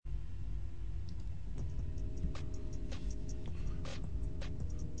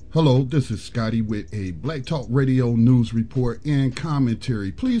Hello, this is Scotty with a Black Talk Radio news report and commentary.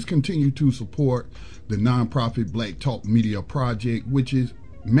 Please continue to support the nonprofit Black Talk Media Project, which is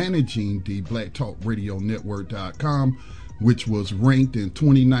managing the blacktalkradionetwork.com, which was ranked in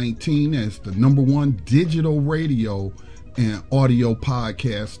 2019 as the #1 digital radio and audio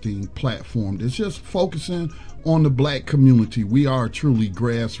podcasting platform that's just focusing on the black community. We are truly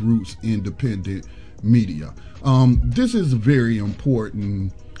grassroots independent media. This is a very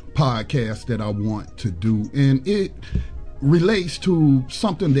important podcast that I want to do, and it relates to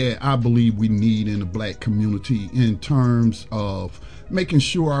something that I believe we need in the black community in terms of making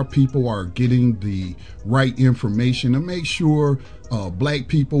sure our people are getting the right information, and make sure black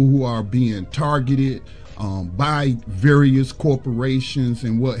people who are being targeted by various corporations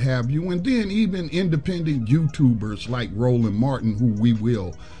and what have you, and then even independent YouTubers like Roland Martin, who we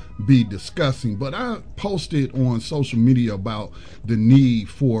will be discussing. But I posted on social media about the need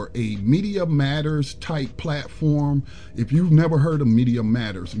for a Media Matters type platform. If you've never heard of Media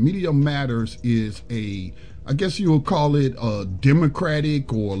Matters is I guess you would call it a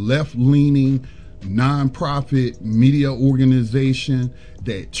democratic or left-leaning nonprofit media organization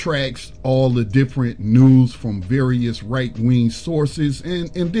that tracks all the different news from various right-wing sources and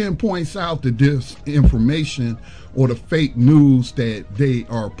then points out the disinformation or the fake news that they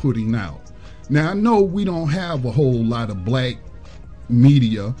are putting out. Now, I know we don't have a whole lot of black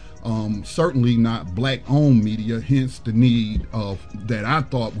media, certainly not black-owned media, hence the need of that I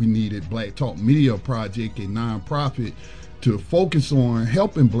thought we needed Black Talk Media Project, a nonprofit, to focus on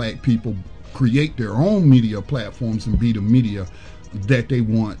helping black people create their own media platforms and be the media that they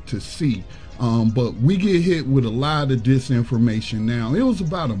want to see. But we get hit with a lot of disinformation now. It was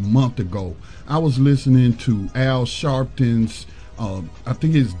about a month ago. I was listening to Al Sharpton's, I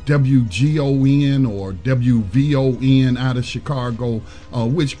think it's WGON or WVON out of Chicago,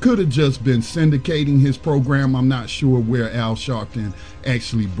 which could have just been syndicating his program. I'm not sure where Al Sharpton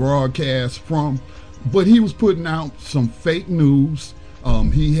actually broadcasts from, but he was putting out some fake news.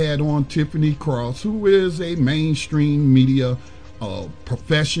 He had on Tiffany Cross, who is a mainstream media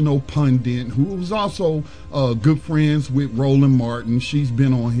professional pundit, who was also good friends with Roland Martin. She's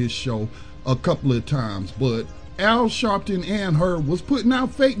been on his show a couple of times. But Al Sharpton and her was putting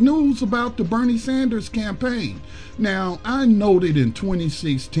out fake news about the Bernie Sanders campaign. Now, I noted in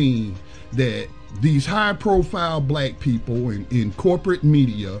 2016 that these high-profile black people in corporate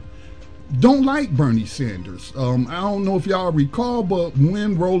media don't like Bernie Sanders. I don't know if y'all recall, but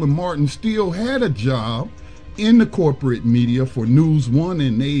when Roland Martin still had a job in the corporate media for News One,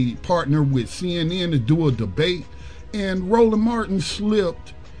 and they partnered with CNN to do a debate, and Roland Martin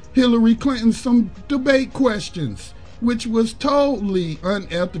slipped Hillary Clinton some debate questions, which was totally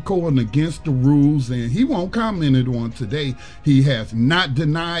unethical and against the rules, and he won't comment it on today. He has not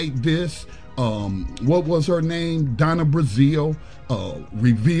denied this. What was her name? Donna Brazile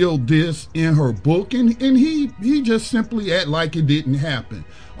revealed this in her book, and he just simply act like it didn't happen.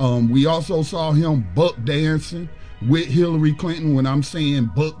 We also saw him buck dancing with Hillary Clinton. When I'm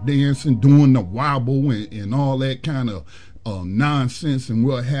saying buck dancing, doing the wobble and all that kind of nonsense and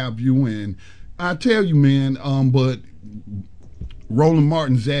what have you. And I tell you, man, but Roland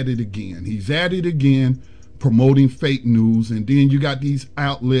Martin's at it again. He's at it again, promoting fake news. And then you got these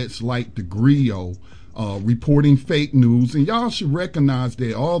outlets like the Grio reporting fake news. And y'all should recognize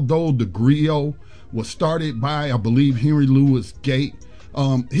that although the Grio was started by, I believe, Henry Louis Gates,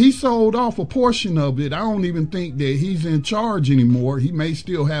 he sold off a portion of it. I don't even think that he's in charge anymore. He may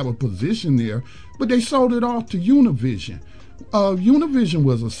still have a position there, but they sold it off to Univision. Univision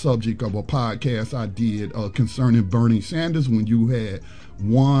was a subject of a podcast I did concerning Bernie Sanders, when you had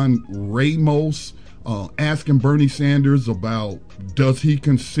Juan Ramos asking Bernie Sanders about, does he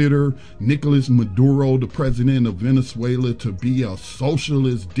consider Nicolas Maduro, the president of Venezuela, to be a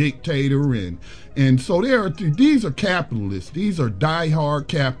socialist dictator? And so these are capitalists. These are diehard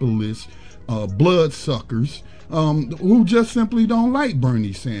capitalists, bloodsuckers, who just simply don't like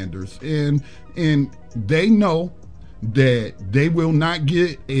Bernie Sanders. And they know that they will not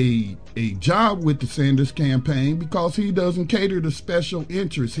get a job with the Sanders campaign because he doesn't cater to special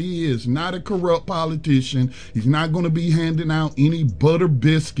interests. He is not a corrupt politician. He's not going to be handing out any butter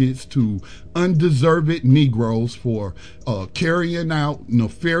biscuits to undeserved Negroes for carrying out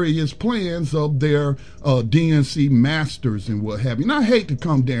nefarious plans of their DNC masters and what have you. And I hate to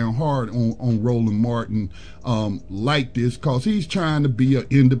come down hard on Roland Martin like this, because he's trying to be an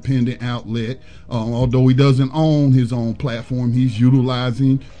independent outlet. Although he doesn't own his own platform, he's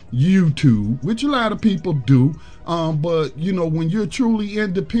utilizing YouTube, which a lot of people do. But, you know, when you're truly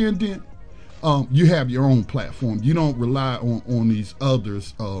independent, you have your own platform. You don't rely on these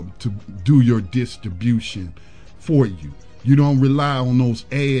others to do your distribution for you. You don't rely on those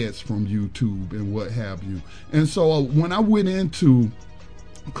ads from YouTube and what have you. And so when I went into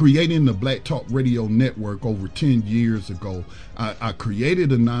creating the Black Talk Radio Network over 10 years ago, I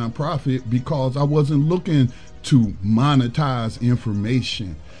created a nonprofit because I wasn't looking to monetize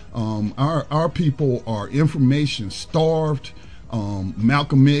information. Our people are information starved.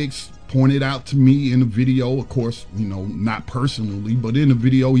 Malcolm X pointed out to me in a video, of course, not personally, but in a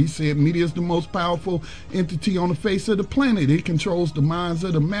video, he said media is the most powerful entity on the face of the planet. It controls the minds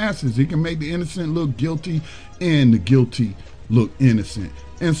of the masses. It can make the innocent look guilty and the guilty look innocent.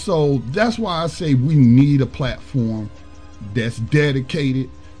 And so that's why I say we need a platform that's dedicated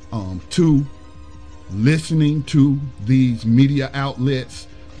to listening to these media outlets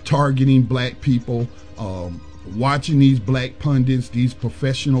targeting black people, watching these black pundits, these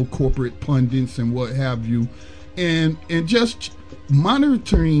professional corporate pundits and what have you, and just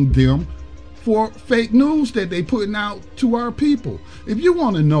monitoring them for fake news that they putting out to our people. If you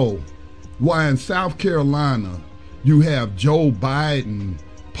want to know why in South Carolina you have Joe Biden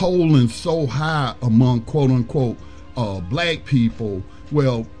polling so high among quote unquote black people,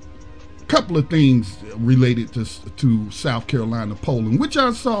 well, couple of things related to South Carolina polling, which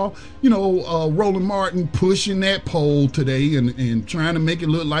I saw, Roland Martin pushing that poll today and trying to make it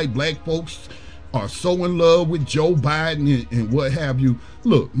look like black folks are so in love with Joe Biden and what have you.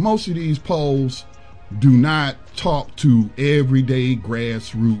 Look, most of these polls do not talk to everyday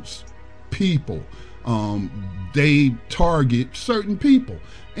grassroots people. They target certain people.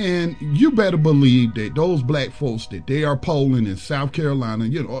 And you better believe that those black folks that they are polling in South Carolina,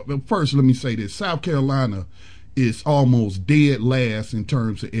 first let me say this, South Carolina is almost dead last in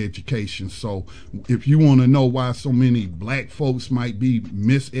terms of education. So if you want to know why so many black folks might be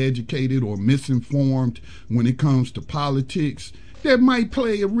miseducated or misinformed when it comes to politics, that might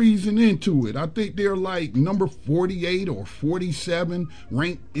play a reason into it. I think they're like number 48 or 47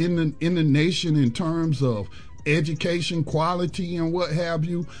 ranked in the nation in terms of education quality and what have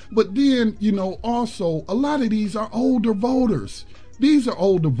you. But then, also a lot of these are older voters. These are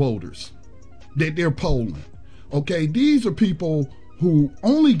older voters that they're polling. Okay, these are people who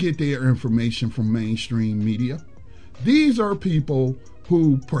only get their information from mainstream media. These are people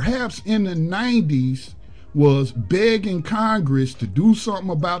who perhaps in the 90s was begging Congress to do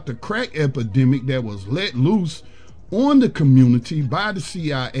something about the crack epidemic that was let loose on the community by the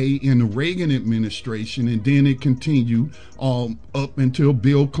CIA in the Reagan administration, and then it continued up until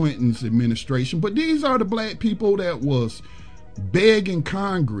Bill Clinton's administration. But these are the black people that was begging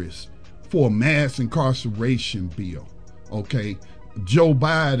Congress for a mass incarceration bill. Okay, Joe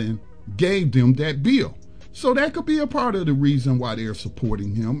Biden gave them that bill. So that could be a part of the reason why they're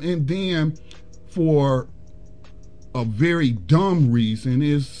supporting him. And then for a very dumb reason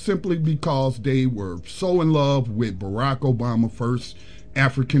is simply because they were so in love with Barack Obama, first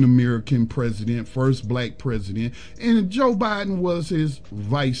African-American president, first black president, and Joe Biden was his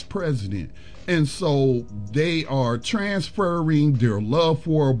vice president. And so they are transferring their love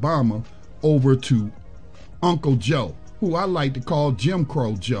for Obama over to Uncle Joe, who I like to call Jim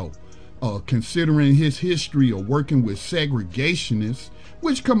Crow Joe, considering his history of working with segregationists,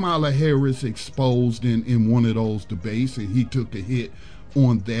 which Kamala Harris exposed in one of those debates, and he took a hit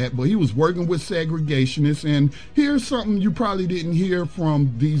on that. But he was working with segregationists, and here's something you probably didn't hear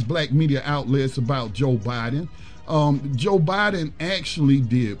from these black media outlets about Joe Biden. Joe Biden actually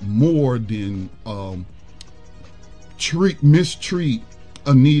did more than mistreat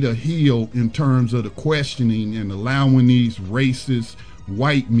Anita Hill in terms of the questioning and allowing these racist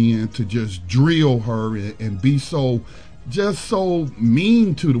white men to just drill her and be so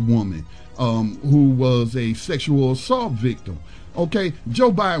mean to the woman who was a sexual assault victim. Okay,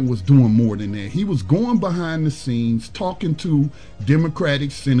 Joe Biden was doing more than that. He was going behind the scenes, talking to Democratic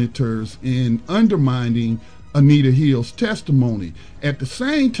senators and undermining Anita Hill's testimony. At the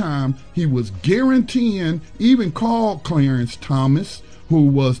same time, he was guaranteeing, even called Clarence Thomas, who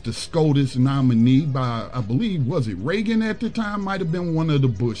was the SCOTUS nominee by, I believe, was it Reagan at the time? Might have been one of the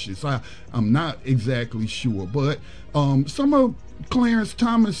Bushes. I'm not exactly sure. But some of Clarence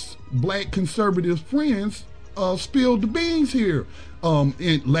Thomas' black conservative friends spilled the beans here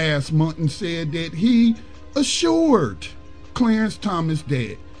last month and said that he assured Clarence Thomas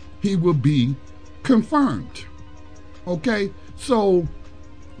that he would be confirmed. Okay? So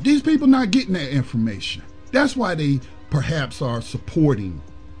these people not getting that information. That's why they perhaps are supporting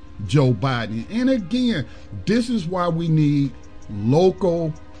Joe Biden. And again, this is why we need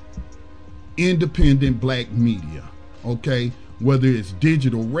local, independent black media. Okay? whether it's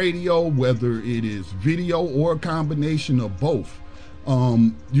digital radio, whether it is video, or a combination of both.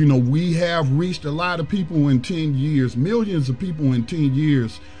 We have reached a lot of people in 10 years, millions of people in 10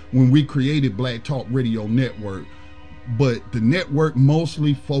 years when we created Black Talk Radio Network. But the network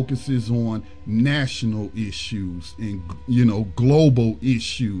mostly focuses on national issues and, global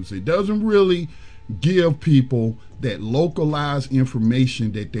issues. It doesn't really give people that localized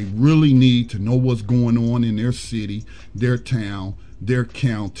information that they really need to know what's going on in their city, their town, their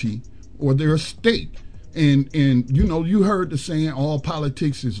county, or their state. And you heard the saying, all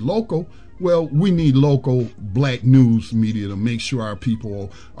politics is local. Well, we need local Black news media to make sure our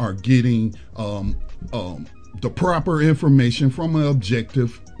people are getting the proper information from an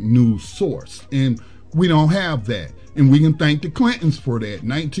objective news source. And we don't have that. And we can thank the Clintons for that.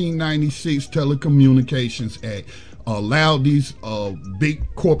 1996 Telecommunications Act allowed these big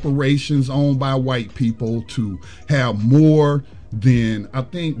corporations owned by white people to have more than, I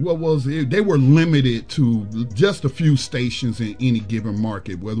think, they were limited to just a few stations in any given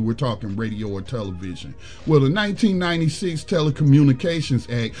market, whether we're talking radio or television. Well, the 1996 Telecommunications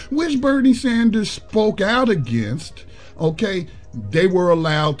Act, which Bernie Sanders spoke out against, they were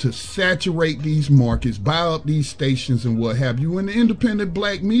allowed to saturate these markets, buy up these stations and what have you, and the independent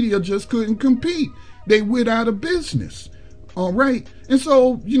Black media just couldn't compete. They went out of business. All right. And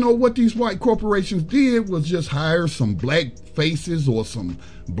so, what these white corporations did was just hire some Black faces or some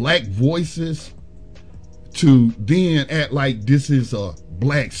Black voices to then act like this is a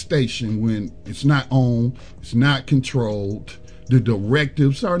Black station when it's not owned, it's not controlled. The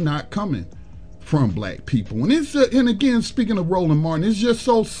directives are not coming from Black people. And again, speaking of Roland Martin, it's just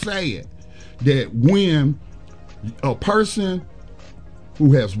so sad that when a person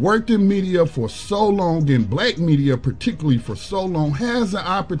who has worked in media for so long, in Black media particularly for so long, has an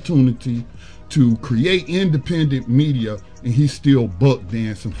opportunity to create independent media, and he's still buck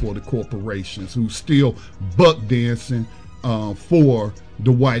dancing for the corporations, who's still buck dancing for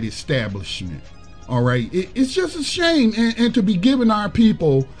the white establishment. All right, it's just a shame, and to be giving our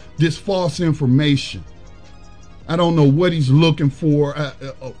people this false information. I don't know what he's looking for.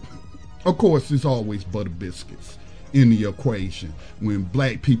 Of course, there's always butter biscuits in the equation when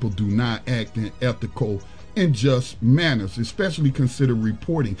Black people do not act in ethical and just manners, especially consider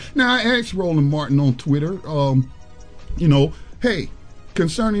reporting. Now, I asked Roland Martin on Twitter, hey,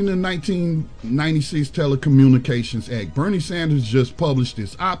 concerning the 1996 Telecommunications Act, Bernie Sanders just published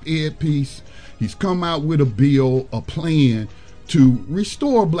this op-ed piece. He's come out with a bill, a plan to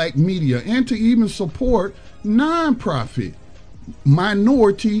restore Black media and to even support nonprofit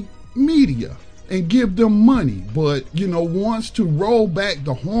minority media and give them money, but wants to roll back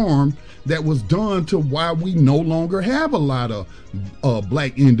the harm that was done to why we no longer have a lot of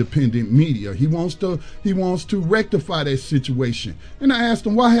Black independent media. He wants to rectify that situation. And I asked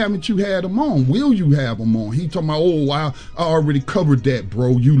him, why haven't you had him on? Will you have him on? He told me, I already covered that,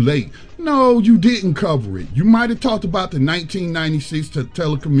 bro. You late. No, you didn't cover it. You might have talked about the 1996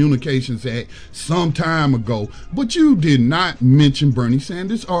 Telecommunications Act some time ago, but you did not mention Bernie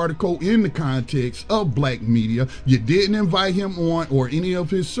Sanders' article in the context of Black media. You didn't invite him on or any of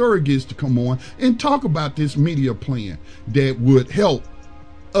his surrogates to come on and talk about this media plan that would help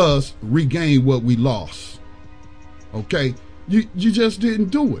us regain what we lost. Okay? You just didn't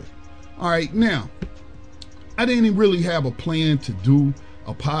do it. All right, now, I didn't really have a plan to do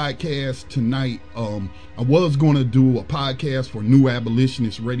a podcast tonight. I was going to do a podcast for New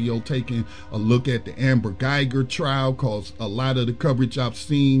Abolitionist Radio, taking a look at the Amber Geiger trial, because a lot of the coverage I've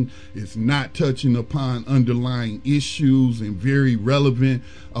seen is not touching upon underlying issues and very relevant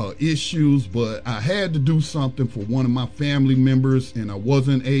issues. But I had to do something for one of my family members, and I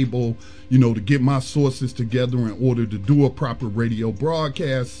wasn't able, to get my sources together in order to do a proper radio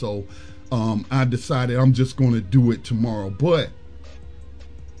broadcast. So I decided I'm just going to do it tomorrow. But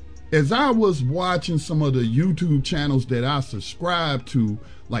as I was watching some of the YouTube channels that I subscribe to,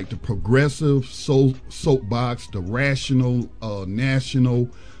 like the Progressive Soapbox, the Rational National,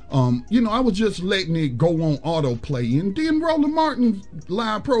 I was just letting it go on autoplay. And then Roland Martin's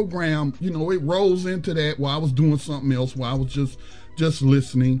live program, it rolls into that while I was doing something else, while I was just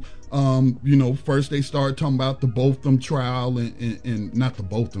listening. First they started talking about the Botham trial and not the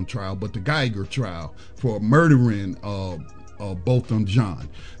Botham trial, but the Geiger trial for murdering Botham Jean.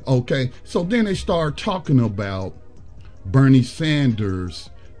 Okay, so then they start talking about Bernie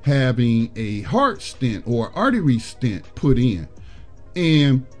Sanders having a heart stent or artery stent put in.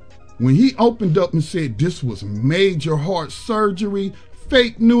 And when he opened up and said this was major heart surgery,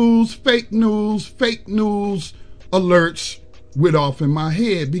 fake news alerts went off in my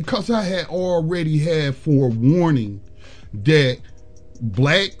head, because I had already had forewarning that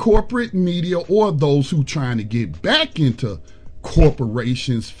black corporate media, or those who trying to get back into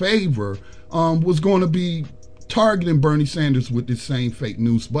corporations' favor, was going to be targeting Bernie Sanders with this same fake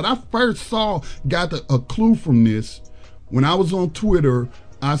news. But I first got a clue from this when I was on Twitter.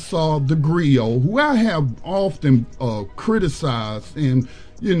 I saw the Griot, who I have often criticized, and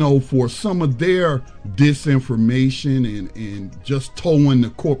for some of their disinformation and just towing the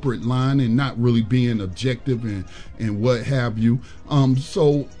corporate line and not really being objective and what have you.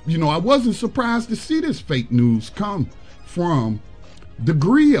 So I wasn't surprised to see this fake news come from the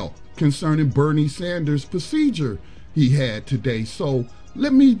Griot concerning Bernie Sanders' procedure he had today. So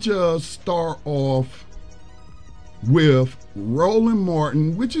let me just start off with Roland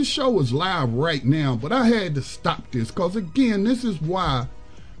Martin, which his show is live right now, but I had to stop this because, again, this is why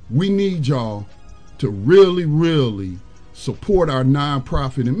we need y'all to really, really support our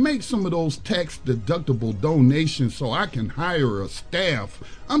nonprofit and make some of those tax-deductible donations so I can hire a staff.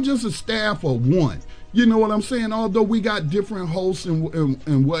 I'm just a staff of one. You know what I'm saying? Although we got different hosts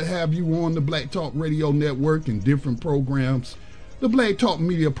and what have you on the Black Talk Radio Network and different programs, the Black Talk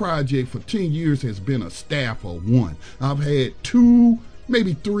Media Project for 10 years has been a staff of one. I've had 2,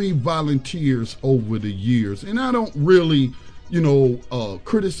 maybe 3 volunteers over the years, and I don't really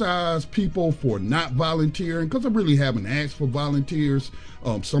criticize people for not volunteering because I really haven't asked for volunteers.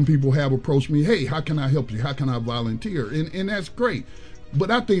 Some people have approached me, hey, how can I help you? How can I volunteer? And that's great. But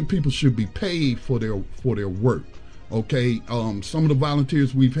I think people should be paid for their work. Okay, some of the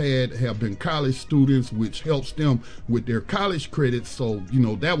volunteers we've had have been college students, which helps them with their college credits. So,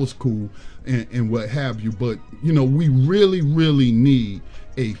 that was cool and what have you. But, we really, really need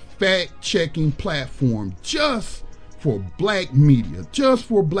a fact-checking platform just for black media, so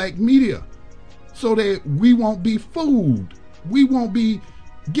that we won't be fooled. We won't be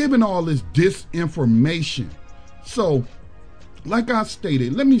given all this disinformation. So, like I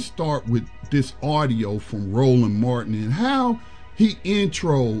stated, let me start with this audio from Roland Martin and how he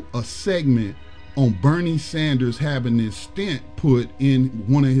introed a segment on Bernie Sanders having this stent put in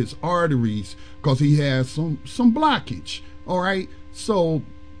one of his arteries because he has some blockage. All right, so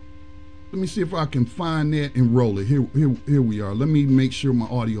let me see if I can find that and roll it. Here we are. Let me make sure my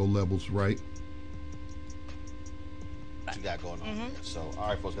audio level's right. What you got going on here? So, all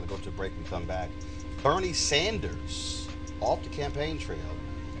right, folks, gonna go to a break and come back. Bernie Sanders off the campaign trail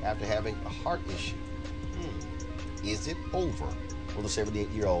after having a heart issue. Is it over? Well, the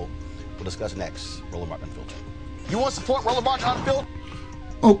 78-year-old will discuss next. Roland Martin Unfiltered. You want to support Roland Martin Unfiltered?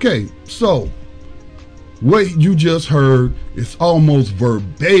 Okay, so what you just heard is almost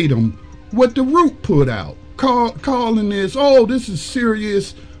verbatim what The Root put out, calling this, this is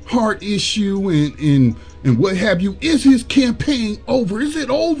serious heart issue and what have you. Is his campaign over? Is it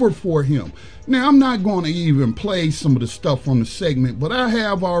over for him? Now, I'm not going to even play some of the stuff on the segment, but I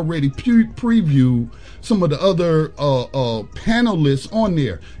have already previewed some of the other panelists on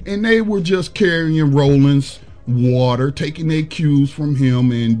there, and they were just carrying Roland's water, taking their cues from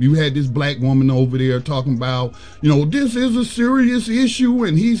him. And you had this black woman over there talking about, this is a serious issue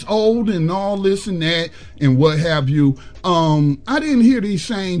and he's old and all this and that and what have you. I didn't hear these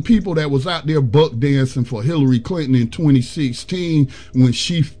same people that was out there buck dancing for Hillary Clinton in 2016 when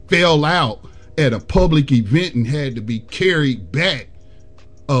she fell out at a public event and had to be carried back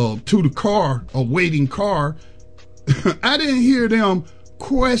to the car, a waiting car. I didn't hear them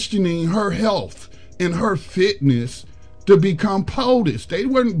questioning her health and her fitness to become POTUS. They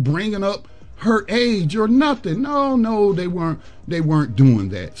weren't bringing up her age or nothing. No, they weren't doing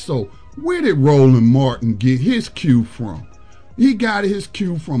that. So where did Roland Martin get his cue from? He got his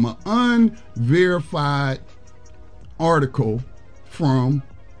cue from an unverified article from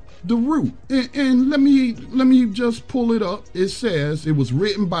The Root. And let me just pull it up. It says it was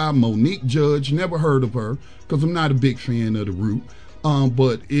written by Monique Judge. Never heard of her because I'm not a big fan of The Root.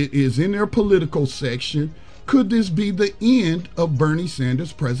 But it is in their political section. Could this be the end of Bernie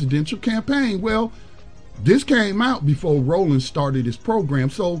Sanders' presidential campaign? Well, this came out before Roland started his program,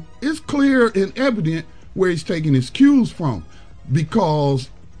 so it's clear and evident where he's taking his cues from,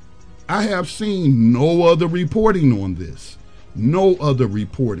 because I have seen no other reporting on this. No other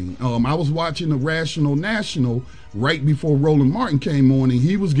reporting. I was watching the Rational National right before Roland Martin came on, and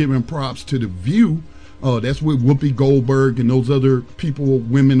he was giving props to The View. That's with Whoopi Goldberg and those other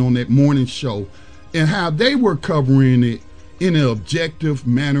women on that morning show, and how they were covering it in an objective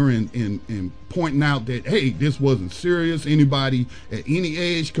manner and pointing out that, hey, this wasn't serious. Anybody at any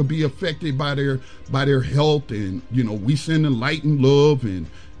age could be affected by their health, and we send light and love, and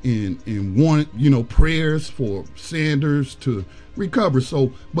and want, prayers for Sanders to recover.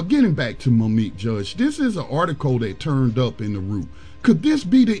 So, but getting back to Monique Judge, this is an article that turned up in the Root. Could this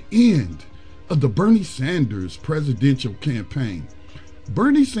be the end of the Bernie Sanders presidential campaign?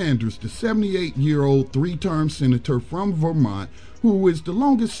 Bernie Sanders, the 78-year-old three-term senator from Vermont, who is the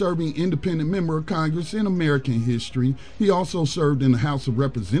longest-serving independent member of Congress in American history. He also served in the House of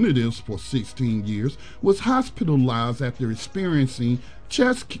Representatives for 16 years, was hospitalized after experiencing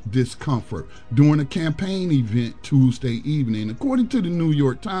chest discomfort during a campaign event Tuesday evening. According to the New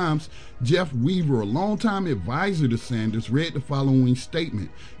York Times, Jeff Weaver, a longtime advisor to Sanders, read the following statement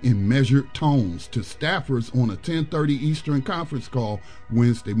in measured tones to staffers on a 10:30 Eastern conference call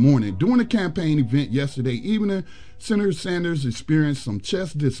Wednesday morning. During a campaign event yesterday evening, Senator Sanders experienced some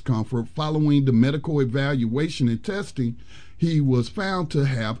chest discomfort following the medical evaluation and testing. He was found to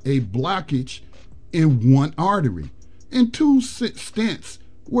have a blockage in one artery, and 2 stents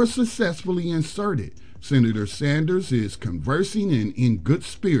were successfully inserted. Senator Sanders is conversing and in good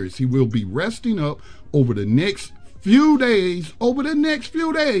spirits. He will be resting up over the next few days.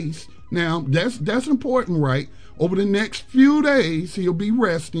 Now, that's important, right? Over the next few days, he'll be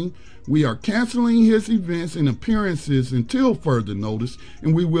resting. We are canceling his events and appearances until further notice,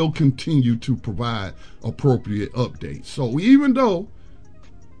 and we will continue to provide appropriate updates. So even though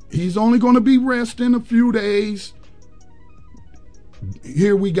he's only going to be resting a few days,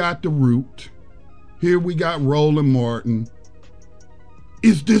 here we got the Root. Here we got Roland Martin.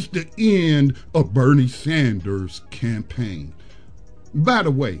 Is this the end of Bernie Sanders' campaign? By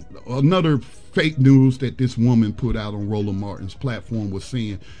the way, another fake news that this woman put out on Roland Martin's platform was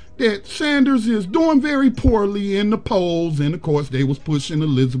saying that Sanders is doing very poorly in the polls, and of course they was pushing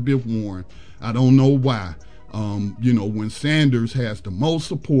Elizabeth Warren. I don't know why. When Sanders has the most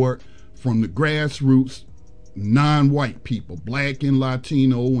support from the grassroots, non-white people, black and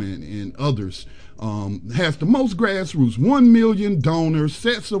Latino and others, has the most grassroots, 1 million donors,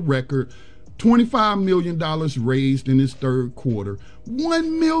 sets a record, $25 million raised in his third quarter,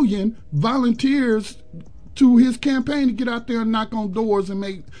 1 million volunteers to his campaign to get out there and knock on doors and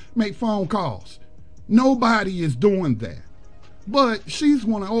make phone calls. Nobody is doing that. But she's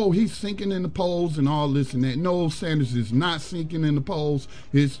he's sinking in the polls and all this and that. No, Sanders is not sinking in the polls.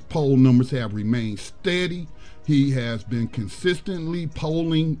 His poll numbers have remained steady. He has been consistently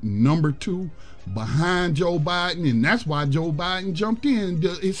polling number 2 behind Joe Biden, and that's why Joe Biden jumped in.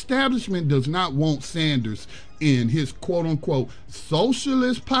 The establishment does not want Sanders in his quote-unquote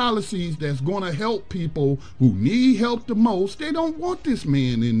socialist policies that's going to help people who need help the most. They don't want this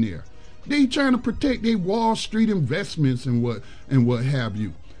man in there. They trying to protect their Wall Street investments and what have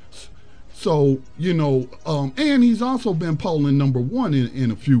you. So, and he's also been polling number 1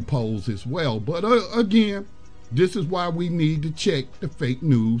 in a few polls as well. But again, this is why we need to check the fake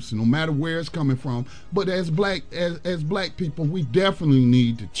news, no matter where it's coming from. But as black people, we definitely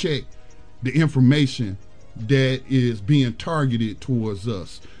need to check the information that is being targeted towards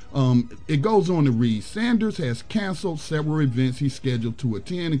us. It goes on to read, Sanders has canceled several events he's scheduled to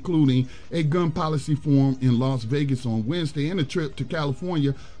attend, including a gun policy forum in Las Vegas on Wednesday and a trip to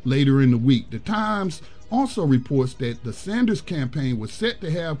California later in the week. The Times also reports that the Sanders campaign was set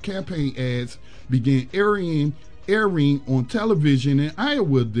to have campaign ads begin airing on television in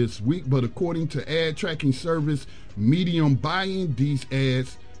Iowa this week, but according to ad tracking service Medium Buying, these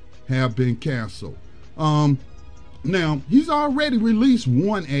ads have been canceled. Now, he's already released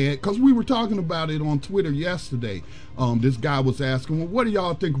one ad, because we were talking about it on Twitter yesterday. This guy was asking, well, what do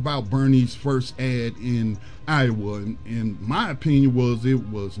y'all think about Bernie's first ad in Iowa? And my opinion was it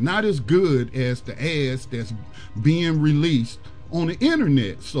was not as good as the ads that's being released on the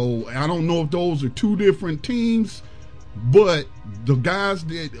internet. So I don't know if those are two different teams, but the guys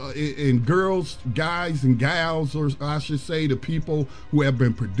that and girls, guys and gals, or I should say the people who have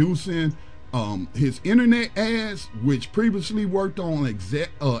been producing his internet ads, which previously worked on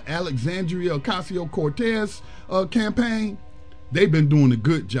Alexandria Ocasio-Cortez campaign, they've been doing a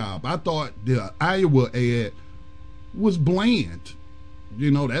good job. I thought the Iowa ad was bland.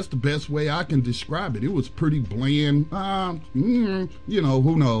 That's the best way I can describe it. It was pretty bland. Who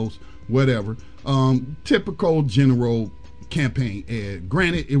knows? Whatever. Typical general campaign ad.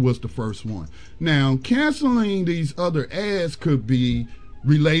 Granted, it was the first one. Now, canceling these other ads could be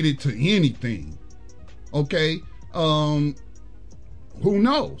related to anything. Okay? Who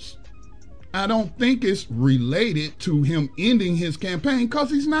knows? I don't think it's related to him ending his campaign, because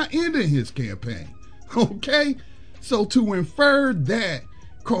he's not ending his campaign. Okay? So to infer that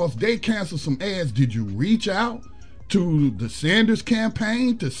because they canceled some ads, did you reach out to the Sanders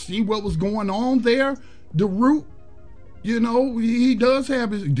campaign to see what was going on there? The Root? You know, he does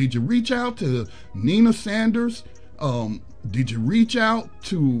have his. Did you reach out to Nina Sanders? Did you reach out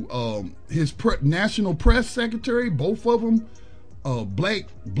to his national press secretary? Both of them, black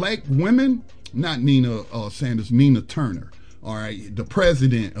women. Not Nina Sanders, Nina Turner. All right, the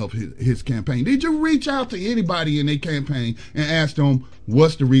president of his campaign. Did you reach out to anybody in their campaign and ask them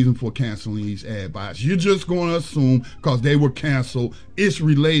what's the reason for canceling these ad buys? You're just going to assume because they were canceled, it's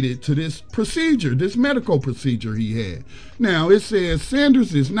related to this procedure, this medical procedure he had. Now, it says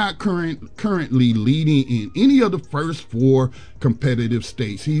Sanders is not currently leading in any of the first 4 competitive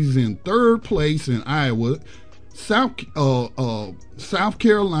states. He's in 3rd place in Iowa, South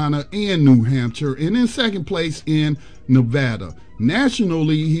Carolina, and New Hampshire, and in 2nd place in Nevada.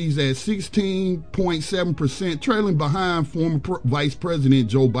 Nationally, he's at 16.7%, trailing behind former Vice President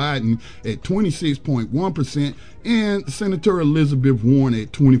Joe Biden at 26.1% and Senator Elizabeth Warren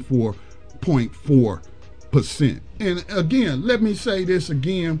at 24.4%. And again, let me say this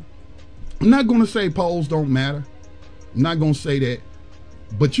again. I'm not going to say polls don't matter. I'm not going to say that.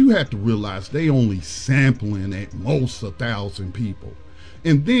 But you have to realize they only sampling at most 1,000 people.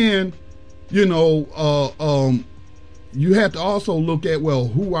 And then, you know, you have to also look at, well,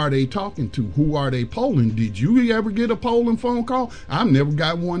 who are they talking to? Who are they polling? Did you ever get a polling phone call? I've never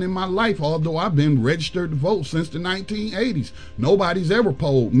got one in my life, although I've been registered to vote since the 1980s. Nobody's ever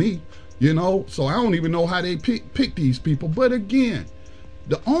polled me, you know, so I don't even know how they pick these people. But again,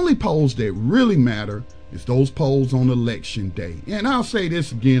 the only polls that really matter is those polls on election day. And I'll say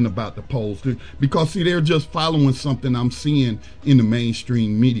this again about the polls, because, see, they're just following something I'm seeing in the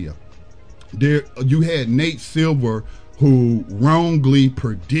mainstream media. There, you had Nate Silver, who wrongly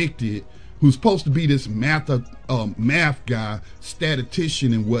predicted, who's supposed to be this math guy,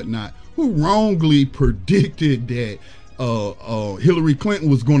 statistician and whatnot, who wrongly predicted that Hillary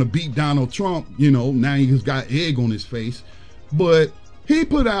Clinton was going to beat Donald Trump. You know, now he's got egg on his face. But he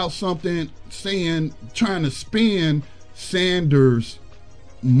put out something saying, trying to spin Sanders'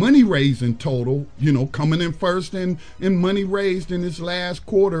 money raising total, you know, coming in first in money raised in this last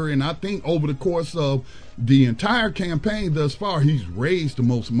quarter. And I think over the course of the entire campaign thus far, he's raised the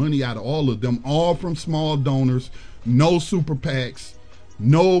most money out of all of them, all from small donors, no super PACs,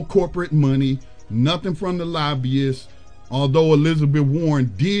 no corporate money, nothing from the lobbyists. Although Elizabeth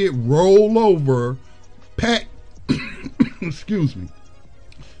Warren did roll over PAC, excuse me,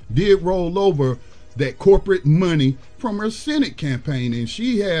 did roll over that corporate money from her Senate campaign, and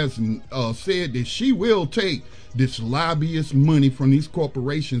she has said that she will take this lobbyist money from these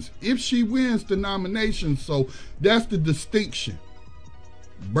corporations if she wins the nomination. So that's the distinction.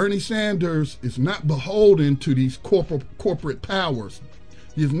 Bernie Sanders is not beholden to these corporate powers.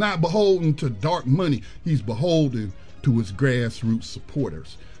 He's not beholden to dark money. He's beholden to his grassroots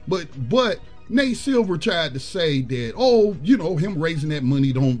supporters. But Nate Silver tried to say that, oh, you know, him raising that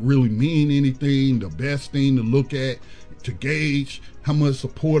money don't really mean anything. The best thing to look at to gauge how much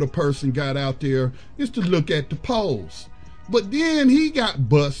support a person got out there is to look at the polls. But then he got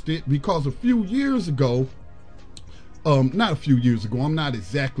busted because a few years ago, not a few years ago, I'm not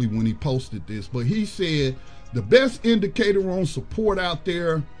exactly when he posted this, but he said the best indicator on support out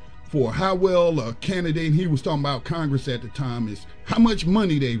there for how well a candidate, he was talking about Congress at the time, is how much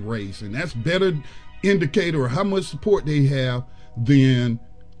money they raise. And that's better indicator of how much support they have than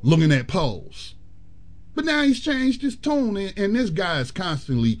looking at polls. But now he's changed his tone, and this guy is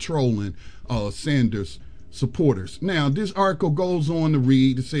constantly trolling Sanders supporters. Now, this article goes on to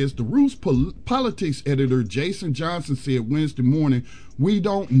read, it says, the Roost politics editor Jason Johnson said Wednesday morning, we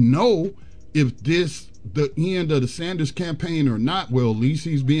don't know if this the end of the Sanders campaign or not. Well, at least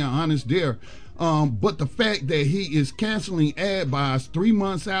he's being honest there. But the fact that he is canceling ad buys 3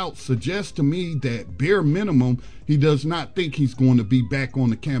 months out suggests to me that bare minimum, he does not think he's going to be back on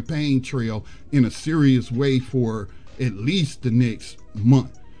the campaign trail in a serious way for at least the next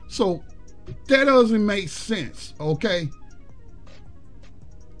month. So that doesn't make sense, okay?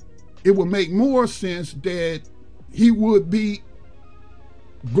 It would make more sense that he would be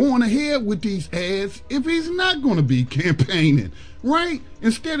going ahead with these ads if he's not going to be campaigning, right?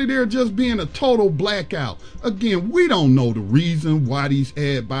 Instead of there just being a total blackout. Again, we don't know the reason why these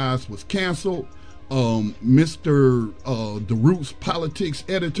ad buys was canceled. Mr. The Roots politics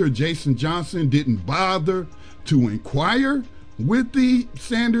editor Jason Johnson didn't bother to inquire with the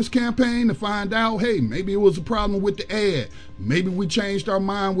Sanders campaign to find out, hey, maybe it was a problem with the ad. Maybe we changed our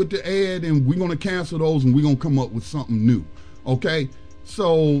mind with the ad and we're going to cancel those and we're going to come up with something new, okay?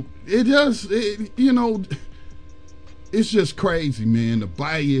 So it just, you know, it's just crazy, man. The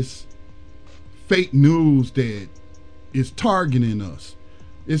bias, fake news that is targeting us.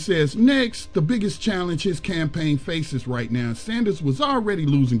 It says, next, the biggest challenge his campaign faces right now. Sanders was already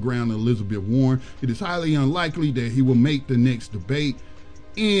losing ground to Elizabeth Warren. It is highly unlikely that he will make the next debate.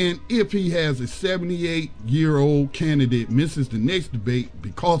 And if he has a 78-year-old candidate misses the next debate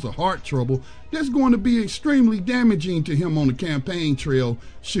because of heart trouble, that's going to be extremely damaging to him on the campaign trail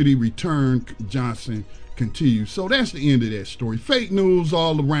should he return, Johnson continues. So that's the end of that story. Fake news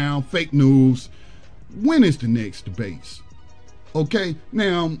all around, fake news. When is the next debates? Okay,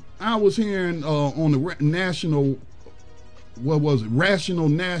 now I was hearing on the Rational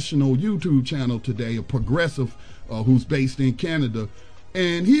National YouTube channel today, a progressive who's based in Canada,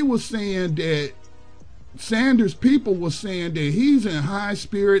 and he was saying that Sanders people was saying that he's in high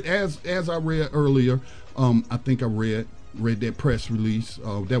spirit, as I read earlier. I think I read that press release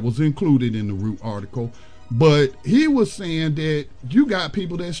that was included in the Root article, but he was saying that you got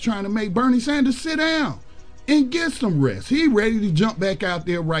people that's trying to make Bernie Sanders sit down and get some rest. He ready to jump back out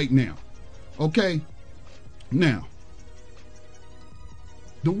there right now. Okay? Now,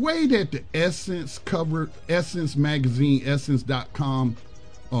 the way that the Essence covered, Essence magazine, Essence.com,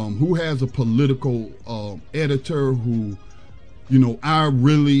 who has a political editor who, you know, I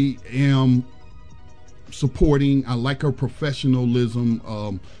really am supporting. I like her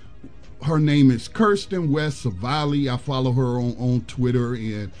professionalism. Her name is Kirsten West Savali. I follow her on Twitter,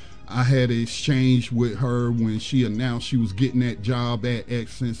 and I had an exchange with her when she announced she was getting that job at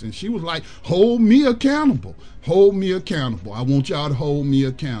Essence, and she was like, hold me accountable. Hold me accountable. I want y'all to hold me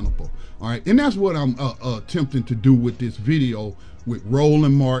accountable. All right, and that's what I'm attempting to do with this video with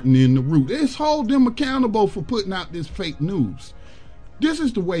Roland Martin in the Root. It's hold them accountable for putting out this fake news. This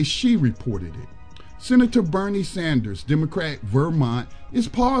is the way she reported it. Senator Bernie Sanders, Democrat, Vermont, is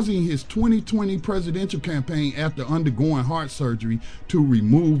pausing his 2020 presidential campaign after undergoing heart surgery to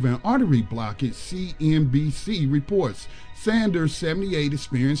remove an artery blockage, CNBC reports. Sanders, 78,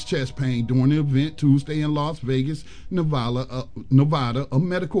 experienced chest pain during the event Tuesday in Las Vegas, Nevada. A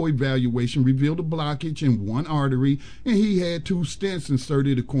medical evaluation revealed a blockage in one artery, and he had 2 stents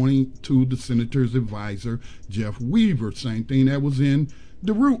inserted, according to the senator's advisor, Jeff Weaver. Same thing that was in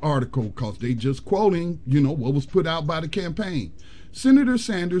the Root article, because they just quoting, you know, what was put out by the campaign. Senator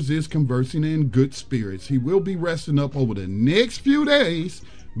Sanders is conversing in good spirits. He will be resting up over the next few days,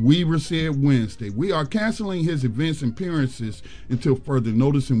 Weaver said Wednesday. We are canceling his events and appearances until further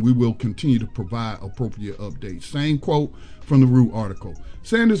notice, and we will continue to provide appropriate updates. Same quote from the Root article.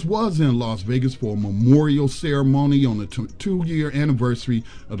 Sanders was in Las Vegas for a memorial ceremony on the 2-year anniversary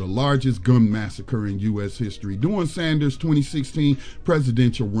of the largest gun massacre in U.S. history. During Sanders' 2016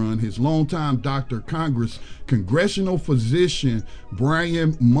 presidential run, his longtime doctor, congressional physician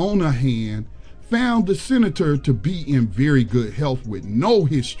Brian Moynihan, found the senator to be in very good health with no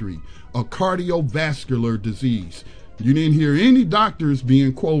history of cardiovascular disease. You didn't hear any doctors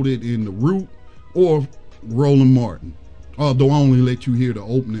being quoted in the Root or Roland Martin, although I only let you hear the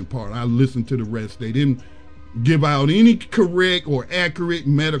opening part. I listened to the rest. They didn't give out any correct or accurate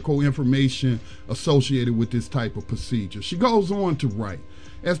medical information associated with this type of procedure. She goes on to write,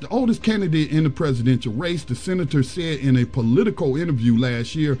 as the oldest candidate in the presidential race, the senator said in a political interview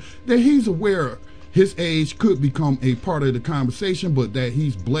last year that he's aware his age could become a part of the conversation, but that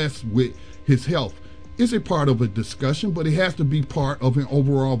he's blessed with his health. It's a part of a discussion, but it has to be part of an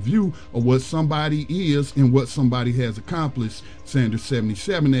overall view of what somebody is and what somebody has accomplished. Sanders,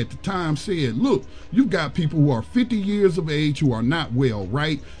 77 at the time, said, look, you've got people who are 50 years of age who are not well,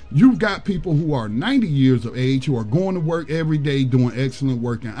 right? You've got people who are 90 years of age who are going to work every day doing excellent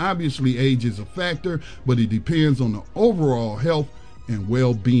work. And obviously age is a factor, but it depends on the overall health and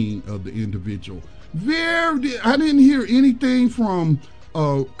well-being of the individual. I didn't hear anything from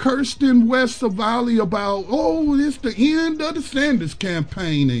Kirsten West Savali about, oh, it's the end of the Sanders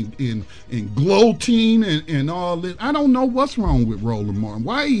campaign and gloating and all this. I don't know what's wrong with Roland Martin.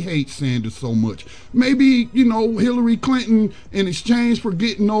 Why he hates Sanders so much. Maybe, you know, Hillary Clinton, in exchange for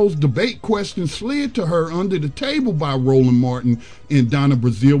getting those debate questions slid to her under the table by Roland Martin and Donna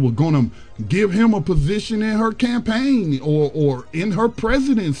Brazile, were going to give him a position in her campaign or in her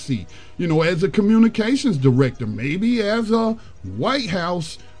presidency, you know, as a communications director, maybe as a White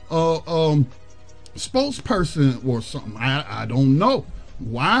House spokesperson or something. I don't know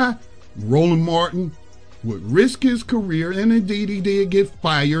why Roland Martin would risk his career, and indeed he did get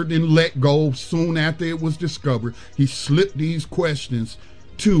fired and let go soon after it was discovered. He slipped these questions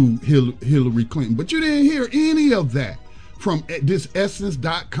to Hillary Clinton, but you didn't hear any of that from this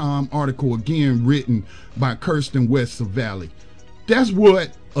Essence.com article, again written by Kirsten West Savali. That's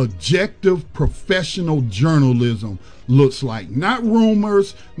what objective professional journalism looks like. Not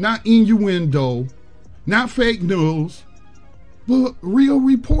rumors, not innuendo, not fake news. but real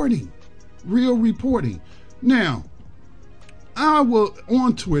reporting. Now, I was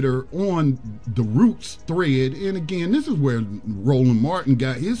on Twitter on the Roots thread, and again, this is where Roland Martin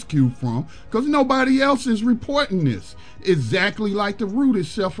got his cue from, because nobody else is reporting this exactly like the Root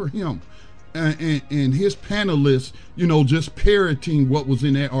except for him and his panelists, just parroting what was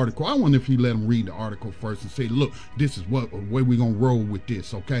in that article. I wonder if he let them read the article first and say, look, this is what way we're gonna roll with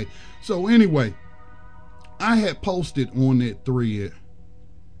this, okay? So anyway, I had posted on that thread.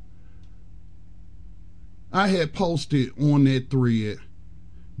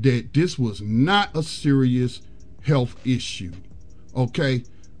 That this was not a serious health issue, okay?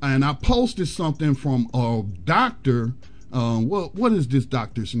 And I posted something from a doctor, what is this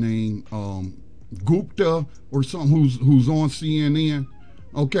doctor's name? Gupta or something, who's on CNN,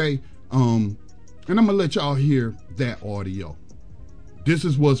 okay? And I'm gonna let y'all hear that audio. This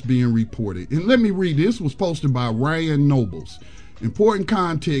is what's being reported. And let me read this. This was posted by Ryan Nobles. Important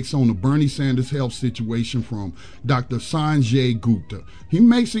context on the Bernie Sanders health situation from Dr. Sanjay Gupta. He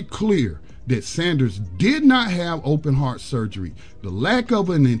makes it clear that Sanders did not have open heart surgery. The lack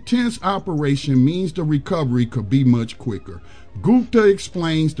of an intense operation means the recovery could be much quicker. Gupta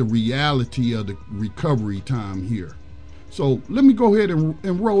explains the reality of the recovery time here. So let me go ahead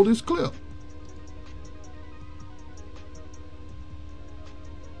and roll this clip.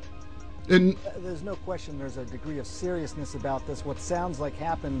 And there's no question there's a degree of seriousness about this. What sounds like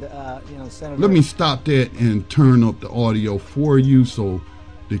happened, Senator... Let me stop that and turn up the audio for you so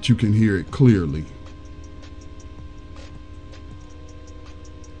that you can hear it clearly.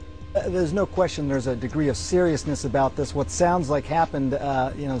 There's no question there's a degree of seriousness about this. What sounds like happened,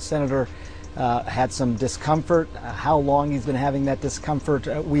 Senator had some discomfort. How long he's been having that discomfort,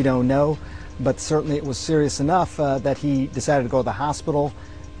 we don't know. But certainly it was serious enough that he decided to go to the hospital.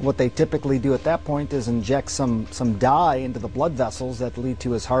 What they typically do at that point is inject some dye into the blood vessels that lead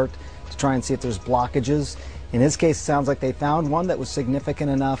to his heart to try and see if there's blockages. In his case, it sounds like they found one that was significant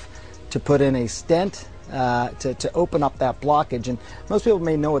enough to put in a stent to open up that blockage. And most people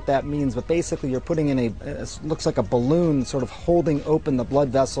may know what that means, but basically you're putting in it looks like a balloon sort of holding open the blood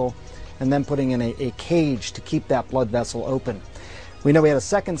vessel and then putting in a cage to keep that blood vessel open. We know we had a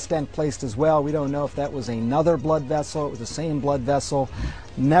second stent placed as well. We don't know if that was another blood vessel, it was the same blood vessel.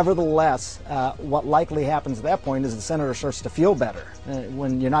 Nevertheless, what likely happens at that point is the senator starts to feel better.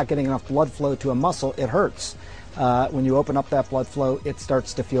 When you're not getting enough blood flow to a muscle, it hurts. When you open up that blood flow, it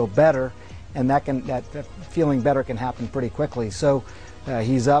starts to feel better, and that feeling better can happen pretty quickly. So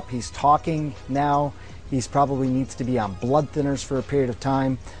he's up, he's talking now. He's probably needs to be on blood thinners for a period of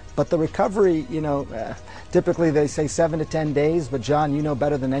time. But the recovery, typically they say 7 to 10 days, but John, you know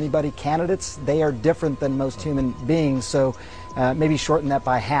better than anybody, candidates, they are different than most human beings, so maybe shorten that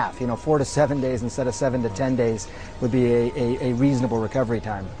by half, 4 to 7 days instead of 7 to 10 days would be a reasonable recovery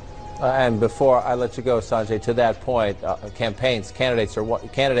time. And before I let you go, Sanjay, to that point,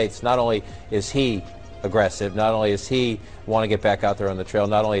 candidates, not only is he aggressive, not only is he want to get back out there on the trail,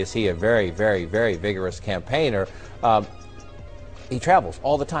 not only is he a very, very, very vigorous campaigner, he travels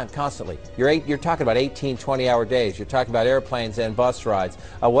all the time, constantly. You're talking about 18, 20-hour days. You're talking about airplanes and bus rides.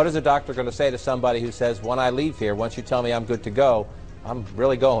 What is a doctor going to say to somebody who says, when I leave here, once you tell me I'm good to go, I'm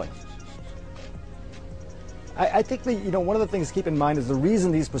really going? I think that, one of the things to keep in mind is the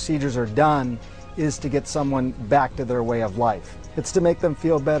reason these procedures are done is to get someone back to their way of life. It's to make them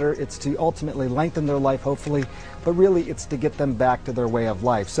feel better. It's to ultimately lengthen their life, hopefully, but really it's to get them back to their way of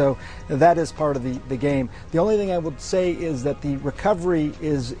life. So that is part of the game. The only thing I would say is that the recovery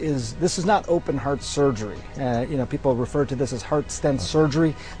this is not open heart surgery. People refer to this as heart stent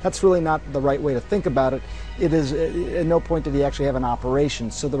surgery. That's really not the right way to think about it. It is at no point did he actually have an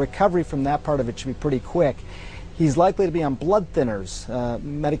operation. So the recovery from that part of it should be pretty quick. He's likely to be on blood thinners,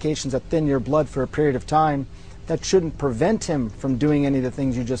 medications that thin your blood for a period of time. That shouldn't prevent him from doing any of the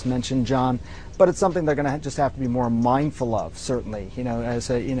things you just mentioned, John, but it's something they're going to just have to be more mindful of, certainly.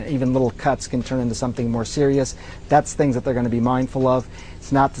 Even little cuts can turn into something more serious. That's things that they're going to be mindful of.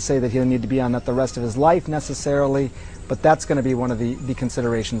 It's not to say that he'll need to be on that the rest of his life necessarily, but that's going to be one of the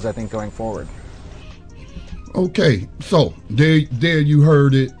considerations, I think, going forward. Okay, so there you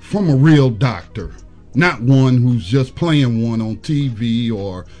heard it from a real doctor. Not one who's just playing one on TV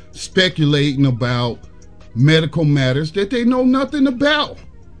or speculating about medical matters that they know nothing about.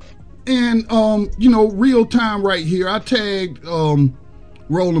 And, real time right here, I tagged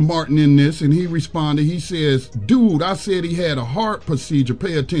Roland Martin in this, and he responded. He says, dude, I said he had a heart procedure.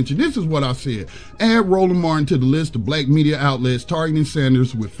 Pay attention. This is what I said. Add Roland Martin to the list of black media outlets targeting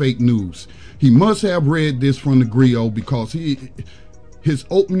Sanders with fake news. He must have read this from the griot because his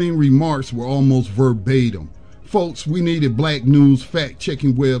opening remarks were almost verbatim. folks, we need a black news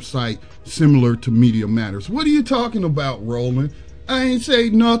fact-checking website similar to Media Matters. What are you talking about, Roland? I ain't say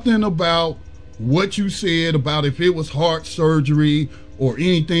nothing about what you said about if it was heart surgery or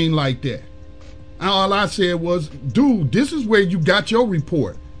anything like that. All I said was, dude, this is where you got your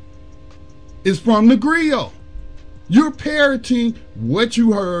report. It's from the Griot. You're parroting what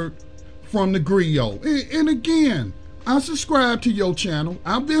you heard from the Griot. And again, I subscribe to your channel.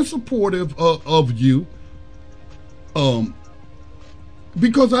 I've been supportive of you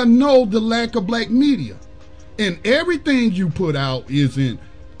because I know the lack of black media. And everything you put out isn't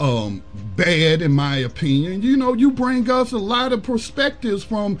bad, in my opinion. You know, you bring us a lot of perspectives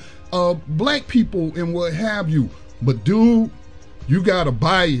from black people and what have you. But dude, you got a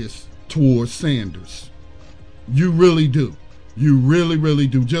bias towards Sanders. You really do. You really, really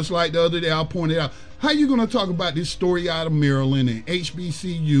do. Just like the other day I pointed out, how you going to talk about this story out of Maryland and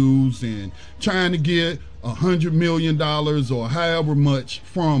HBCUs and trying to get $100 million or however much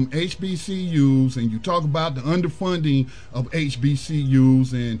from HBCUs, and you talk about the underfunding of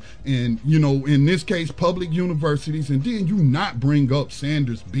HBCUs and you know, in this case, public universities, and then you not bring up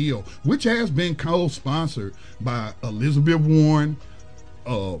Sanders' bill, which has been co-sponsored by Elizabeth Warren,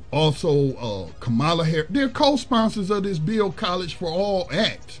 also Kamala Harris. They're co-sponsors of this bill, College for All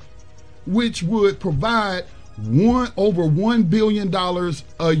Act, which would provide over $1 billion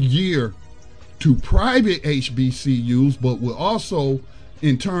a year to private HBCUs, but will also,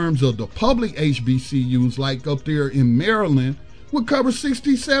 in terms of the public HBCUs, like up there in Maryland, would cover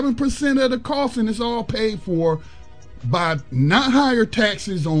 67% of the cost, and it's all paid for by not higher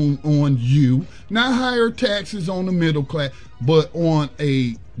taxes on you, not higher taxes on the middle class, but on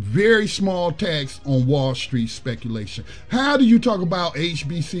a very small tax on Wall Street speculation. How do you talk about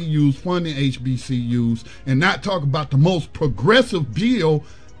HBCUs, funding HBCUs, and not talk about the most progressive bill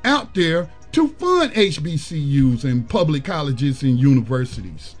out there to fund HBCUs and public colleges and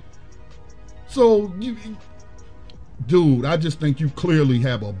universities? So, dude, I just think you clearly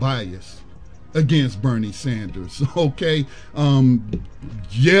have a bias against Bernie Sanders, okay?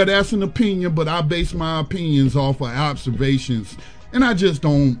 Yeah, that's an opinion, but I base my opinions off of observations, and I just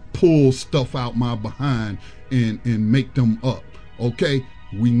don't pull stuff out my behind and make them up, okay?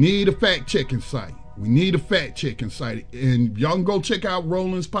 We need a fact-checking site. We need a fact-checking site, and y'all can go check out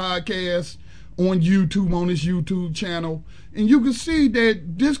Roland's podcast on YouTube, on his YouTube channel, and you can see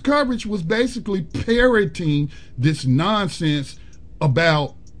that this coverage was basically parroting this nonsense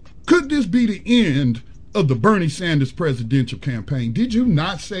about, could this be the end of the Bernie Sanders presidential campaign? Did you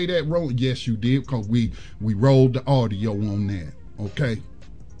not say that, Roland? Yes, you did, because we rolled the audio on that, okay?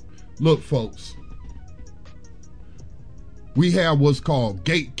 Look, folks, we have what's called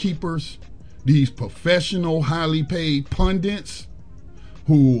gatekeepers, these professional, highly paid pundits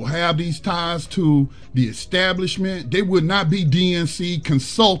who have these ties to the establishment. They would not be DNC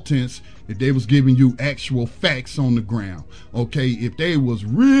consultants if they was giving you actual facts on the ground, okay? If they was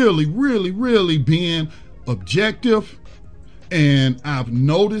really, really, really being objective, and I've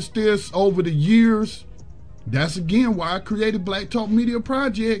noticed this over the years. That's again why I created Black Talk Media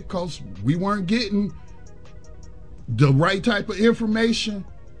Project, because we weren't getting the right type of information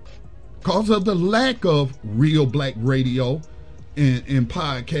because of the lack of real black radio and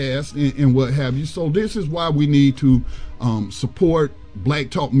podcasts and what have you. So this is why we need to support Black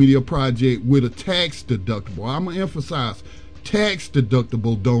Talk Media Project with a tax deductible. I'm gonna emphasize tax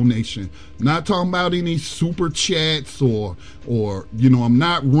deductible donation. Not talking about any super chats or you know, I'm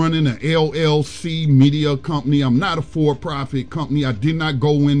not running an LLC media company. I'm not a for-profit company. I did not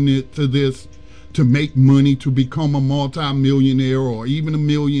go into this to make money, to become a multi-millionaire or even a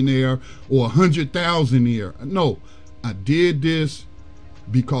millionaire or 100,000-aire. No, I did this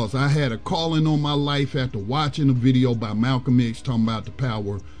because I had a calling on my life after watching a video by Malcolm X talking about the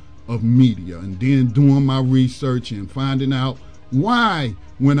power of media, and then doing my research and finding out why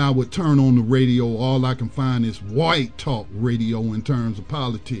when I would turn on the radio, all I can find is white talk radio in terms of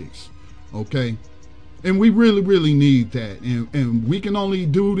politics, okay? And we really, really need that, and we can only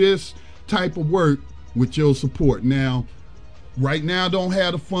do this type of work with your support. Now, right now, I don't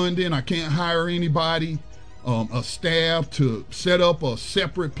have the funding. I can't hire anybody, a staff to set up a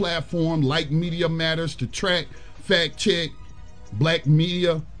separate platform like Media Matters to track, fact check black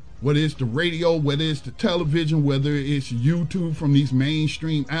media, whether it's the radio, whether it's the television, whether it's YouTube from these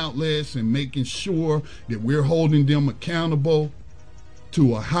mainstream outlets, and making sure that we're holding them accountable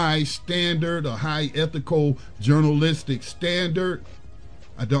to a high standard, a high ethical journalistic standard.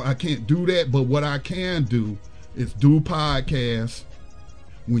 I can't do that, but what I can do is do podcasts.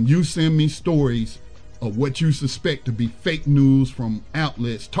 When you send me stories of what you suspect to be fake news from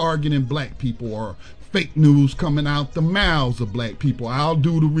outlets targeting black people or fake news coming out the mouths of black people. I'll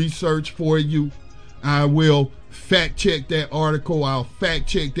do the research for you. I will fact check that article. I'll fact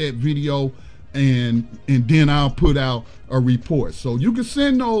check that video, and then I'll put out a report. So you can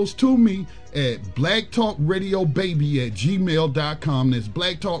send those to me at blacktalkradiobaby@gmail.com. That's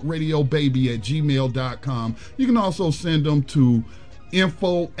blacktalkradiobaby@gmail.com. You can also send them to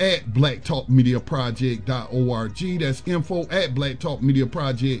info@blacktalkmediaproject.org. That's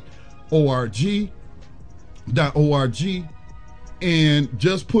info@blacktalkmediaproject.org. And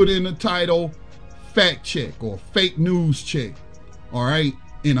just put in the title fact check or fake news check. All right.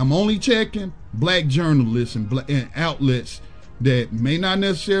 And I'm only checking black journalists and outlets that may not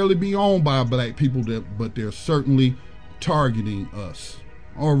necessarily be owned by black people, but they're certainly targeting us.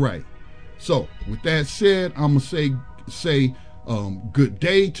 All right. So with that said, I'm gonna say good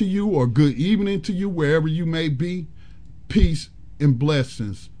day to you or good evening to you wherever you may be. Peace and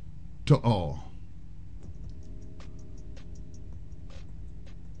blessings to all.